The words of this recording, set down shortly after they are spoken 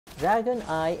Dragon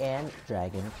Eye, and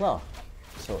Dragon Claw.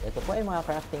 So, ito po ay mga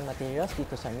crafting materials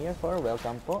dito sa Mir4.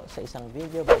 Welcome po sa isang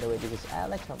video. By the way, this is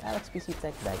Alex from Alex PC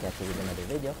Tech, back at you with another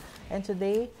video. And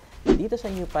today, dito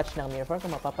sa new patch ng Mir4, kung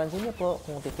mapapansin niyo po,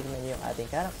 kung titignan niyo yung ating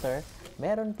character,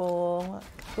 meron pong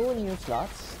 2 new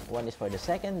slots. One is for the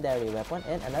secondary weapon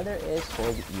and another is for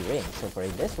the earring. So for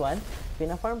this one,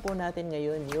 pina-farm po natin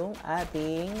ngayon yung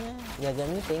ating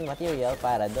gagamiting material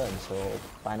para doon. So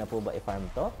paano po ba i-farm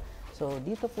to? So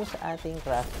dito po sa ating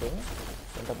crafting,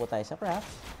 punta po tayo sa craft.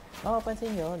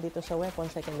 Mapapansin nyo, dito sa weapon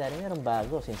secondary, meron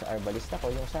bago. Since arbalista ko,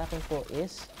 yung sa akin po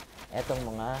is etong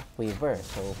mga quiver.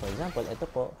 So for example, ito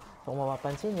po, kung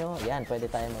mapapansin nyo, yan, pwede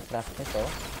tayo mag-craft nito.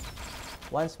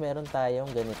 Once meron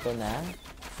tayong ganito na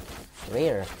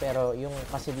rare. Pero yung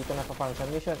kasi dito na pa-farm sa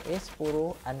mission is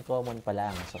puro uncommon pa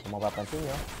lang. So kung mapapansin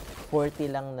nyo,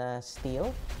 40 lang na steel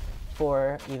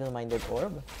for evil-minded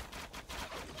orb,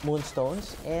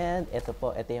 moonstones, and ito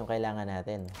po, ito yung kailangan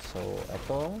natin. So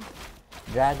itong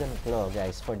dragon claw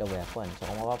guys for the weapon.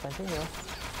 So kung mapapansin nyo,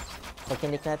 pag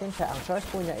kinik natin siya, ang source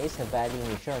po niya is a valley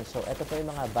mission. So ito po yung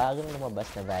mga bagong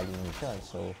lumabas na valley mission.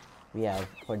 So we have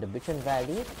for the Bichon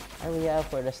Valley, and we have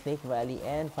for the Snake Valley,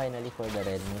 and finally for the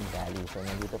Red Moon Valley. So,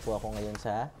 nandito po ako ngayon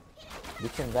sa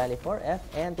Bichon Valley 4F,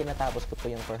 and tinatapos ko po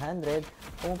yung 400.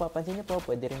 Kung mapapansin niyo po,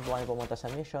 pwede rin po kayo pumunta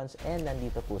sa missions, and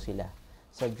nandito po sila.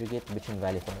 Subjugate Bichon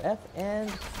Valley 4F,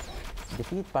 and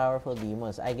defeat powerful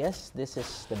demons. I guess this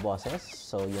is the bosses.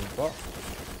 So, yun po.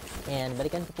 And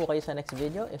balikan ko po kayo sa next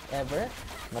video, if ever,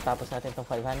 matapos natin itong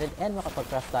 500, and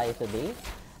makapag-craft tayo today.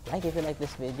 Like if you like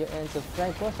this video, and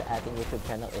subscribe po sa ating YouTube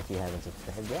channel if you haven't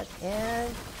subscribed yet.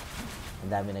 And ang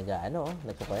dami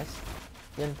nagko-quest.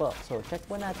 Yun po. So check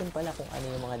po natin pala kung ano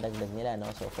yung mga dagdag nila,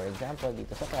 no? So for example,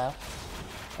 dito sa craft,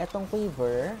 etong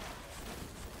quiver,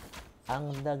 ang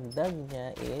dagdag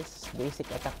niya is basic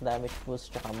attack damage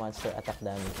boost tsaka monster attack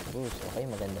damage boost. Okay,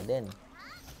 maganda din.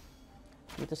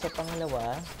 Dito sa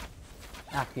pangalawa,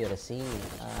 accuracy.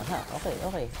 Aha,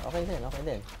 okay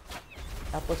din.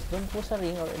 Tapos doon po sa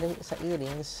ring or sa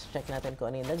earrings, check natin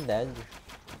kung ano yung dagdag.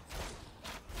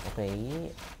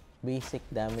 Okay. Basic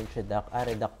damage reduct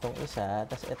tong isa.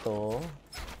 Tapos ito,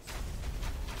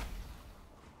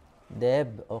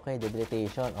 Deb. Okay,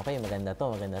 debilitation. Okay, maganda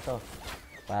to.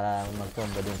 Para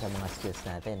mag-combo din sa mga skills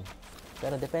natin.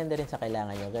 Pero depende rin sa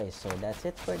kailangan nyo guys. So that's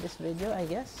it for this video, I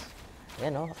guess.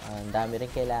 Ayan o, ang dami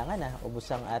rin kailangan ubos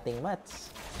ang ating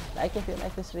mats. Like if you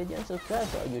like this video and subscribe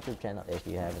to our YouTube channel if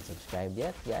you haven't subscribed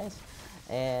yet, guys.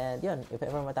 And yun, if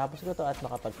ever matapos ko to at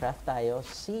makapag-craft tayo,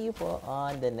 see you po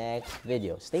on the next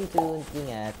video. Stay tuned,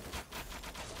 ingat!